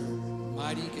Counselor,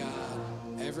 mighty God,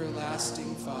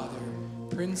 everlasting Father,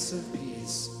 Prince of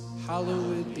Peace,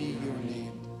 hallowed be your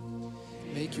name.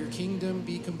 Make your kingdom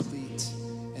be complete,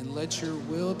 and let your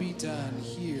will be done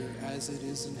here as it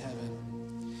is in heaven.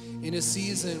 In a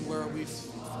season where we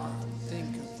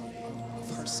think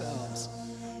of ourselves,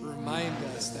 remind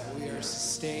us that we are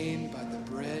sustained by the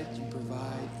bread you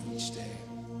provide each day.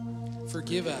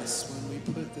 Forgive us when we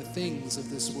put the things of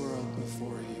this world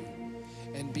before you,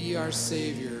 and be our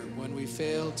Savior when we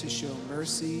fail to show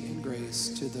mercy and grace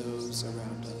to those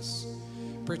around us.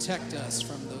 Protect us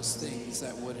from those things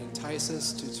that would entice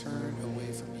us to turn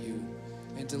away from you,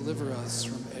 and deliver us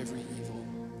from every evil.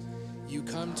 You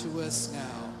come to us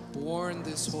now, born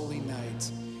this holy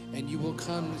night, and you will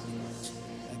come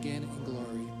again in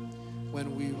glory,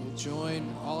 when we will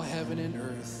join all heaven and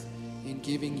earth in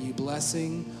giving you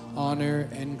blessing, honor,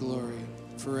 and glory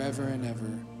forever and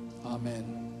ever.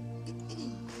 Amen.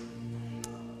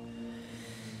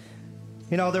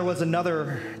 You know, there was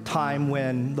another time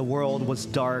when the world was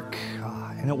dark,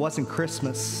 and it wasn't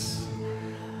Christmas.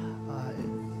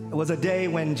 It was a day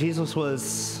when Jesus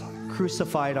was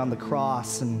crucified on the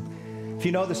cross, and if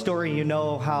you know the story, you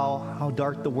know how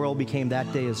dark the world became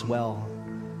that day as well.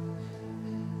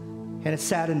 And it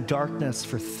sat in darkness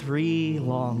for 3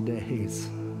 long days.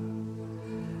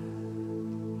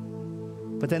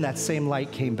 But then that same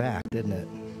light came back, didn't it?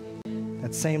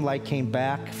 That same light came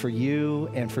back for you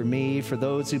and for me, for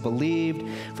those who believed,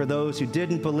 for those who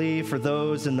didn't believe, for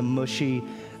those in the mushy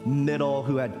middle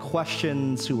who had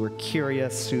questions, who were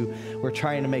curious, who were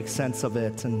trying to make sense of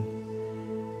it. And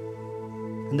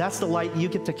that's the light you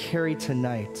get to carry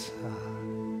tonight.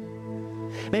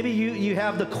 Maybe you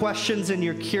have the questions and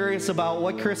you're curious about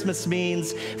what Christmas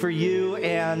means for you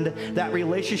and that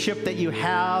relationship that you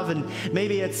have, and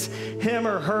maybe it's him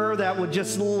or her that would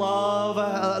just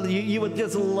love, you would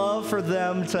just love for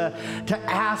them to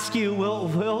ask you,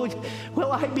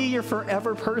 will I be your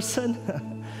forever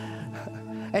person?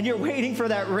 And you're waiting for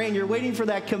that ring, you're waiting for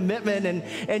that commitment,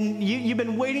 and you've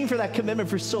been waiting for that commitment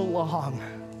for so long.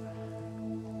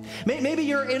 Maybe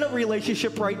you're in a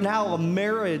relationship right now, a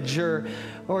marriage, or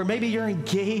maybe you're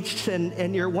engaged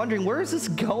and you're wondering, where is this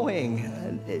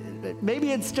going?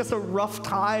 Maybe it's just a rough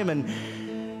time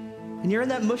and you're in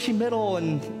that mushy middle,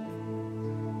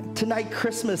 and tonight,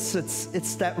 Christmas,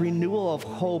 it's that renewal of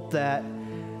hope that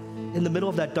in the middle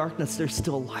of that darkness, there's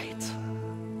still light.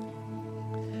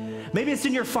 Maybe it's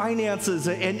in your finances,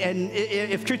 and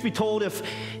if truth be told,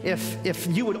 if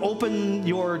you would open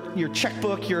your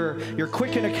checkbook, your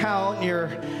Quicken account,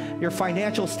 your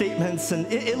financial statements,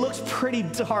 and it looks pretty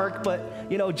dark, but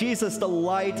you know, Jesus, the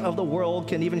light of the world,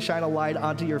 can even shine a light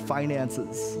onto your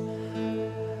finances.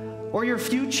 Or your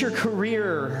future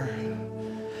career,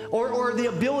 or the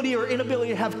ability or inability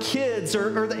to have kids,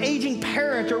 or the aging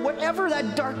parent, or whatever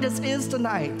that darkness is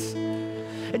tonight.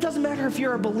 It doesn't matter if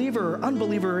you're a believer or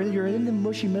unbeliever, you're in the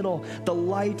mushy middle. The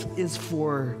light is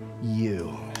for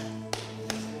you.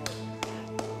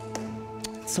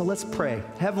 So let's pray.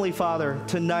 Heavenly Father,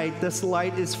 tonight this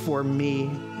light is for me.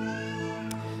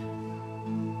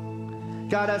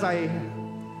 God, as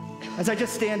I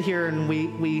just stand here and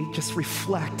we just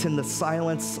reflect in the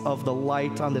silence of the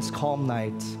light on this calm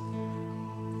night,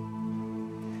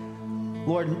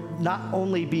 Lord, not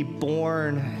only be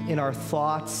born in our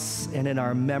thoughts and in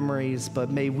our memories,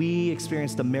 but may we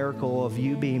experience the miracle of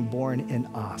you being born in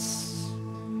us.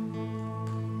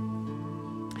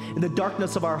 In the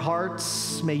darkness of our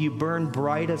hearts, may you burn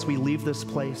bright as we leave this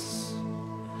place.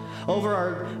 Over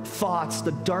our thoughts,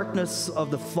 the darkness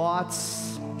of the thoughts,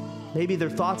 maybe they're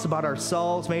thoughts about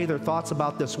ourselves, maybe they're thoughts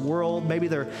about this world, maybe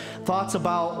they're thoughts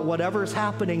about whatever's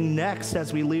happening next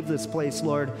as we leave this place,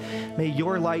 Lord. May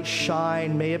your light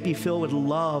shine. May it be filled with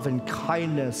love and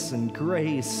kindness and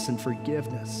grace and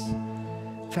forgiveness.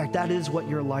 In fact, that is what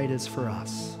your light is for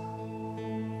us.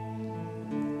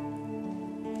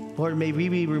 Lord, may we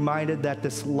be reminded that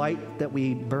this light that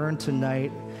we burn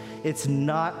tonight, it's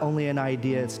not only an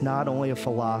idea, it's not only a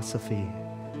philosophy,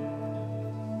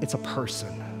 it's a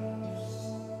person.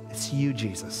 It's you,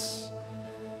 Jesus.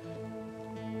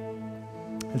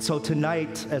 And so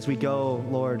tonight, as we go,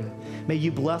 Lord, may you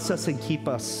bless us and keep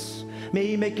us. May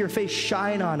you make your face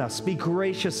shine on us. Be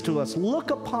gracious to us.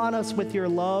 Look upon us with your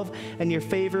love and your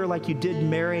favor like you did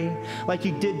Mary, like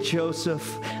you did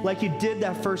Joseph, like you did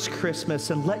that first Christmas.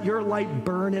 And let your light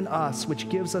burn in us, which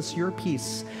gives us your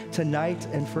peace tonight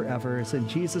and forever. It's in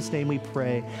Jesus' name we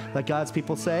pray. Let God's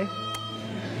people say,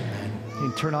 amen. You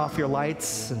can turn off your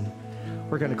lights, and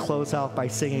we're going to close out by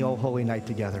singing "O Holy Night"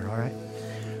 together, all right?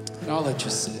 And I'll let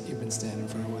you sit. You've been standing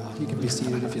for a while. You can be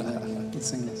seated if you like. Let's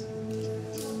sing this.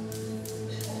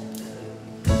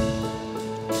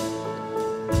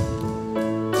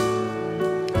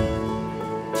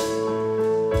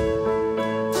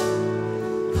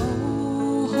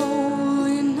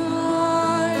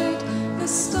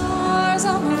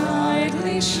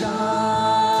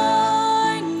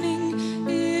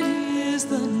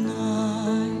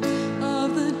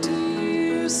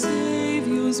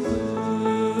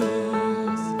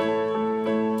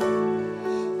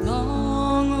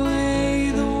 Long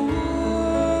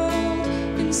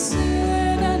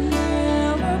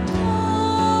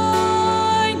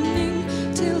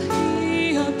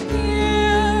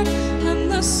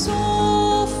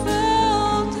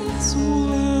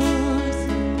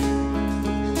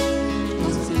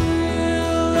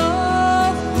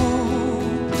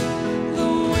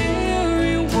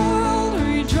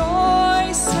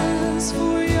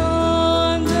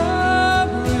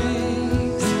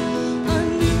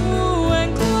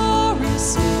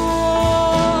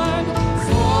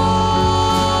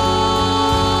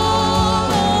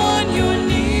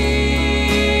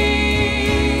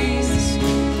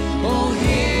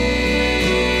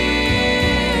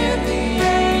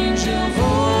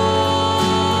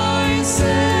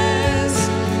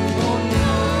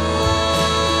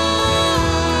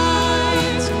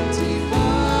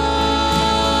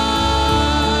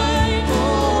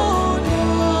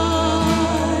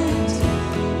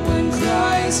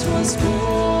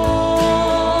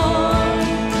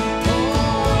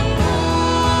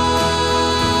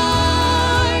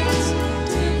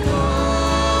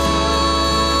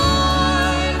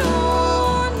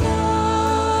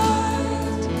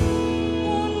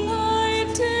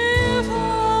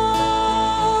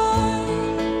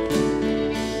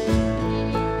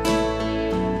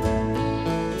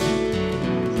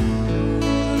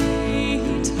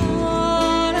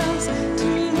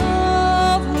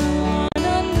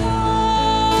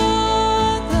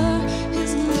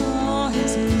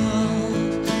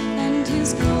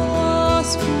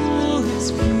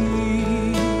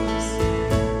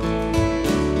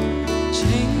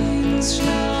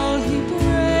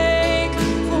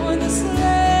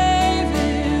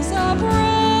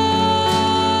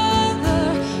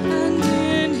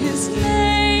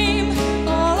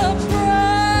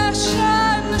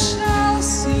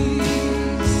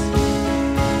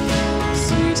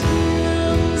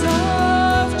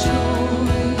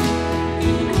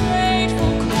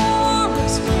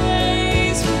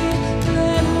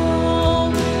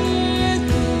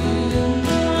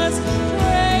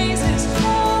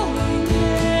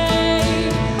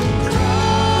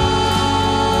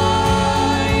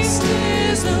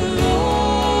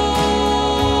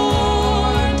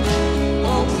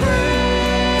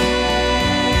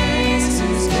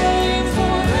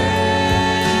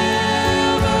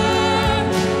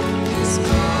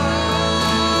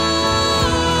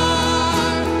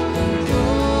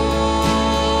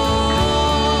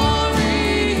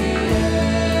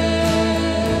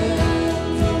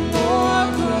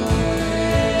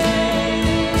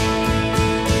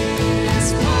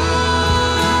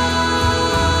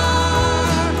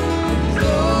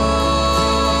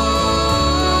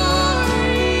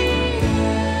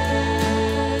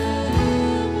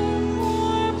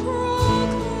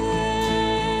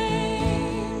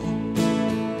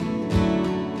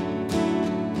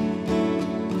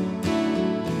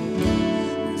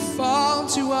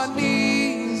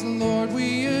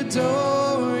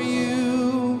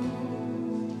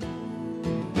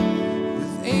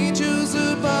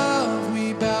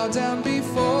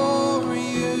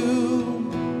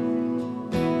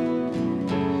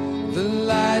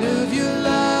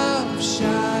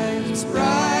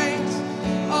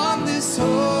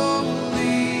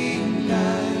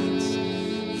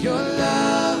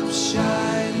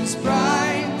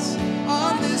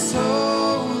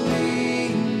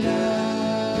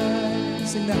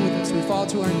fall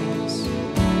to our knees.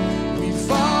 We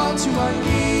fall to our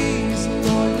knees,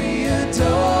 Lord, we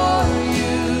adore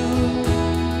you.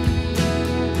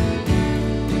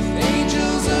 With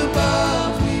angels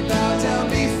above, we bow down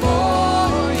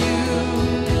before you.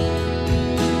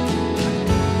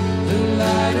 The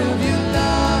light of your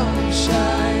love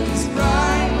shines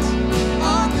bright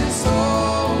on this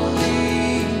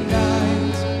holy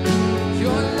night.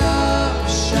 Your love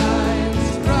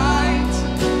shines bright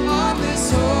on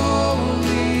this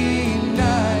holy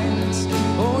night.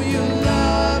 Oh, your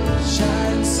love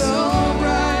shines so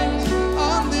bright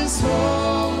on this holy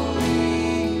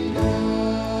night.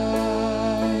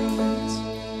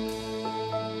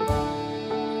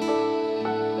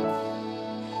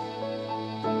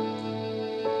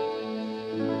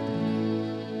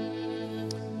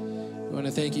 I want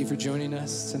to thank you for joining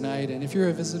us tonight. And if you're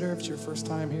a visitor, if it's your first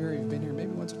time here, you've been here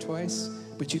maybe once or twice,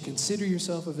 but you consider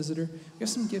yourself a visitor, we have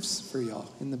some gifts for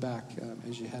y'all in the back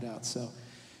as you head out. So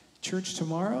church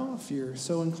tomorrow, if you're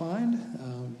so inclined,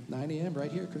 9 a.m.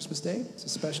 right here, Christmas Day. It's a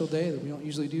special day that we don't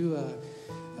usually do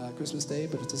Christmas Day,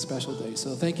 but it's a special day.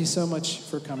 So thank you so much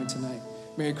for coming tonight.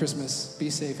 Merry Christmas. Be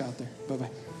safe out there. Bye-bye.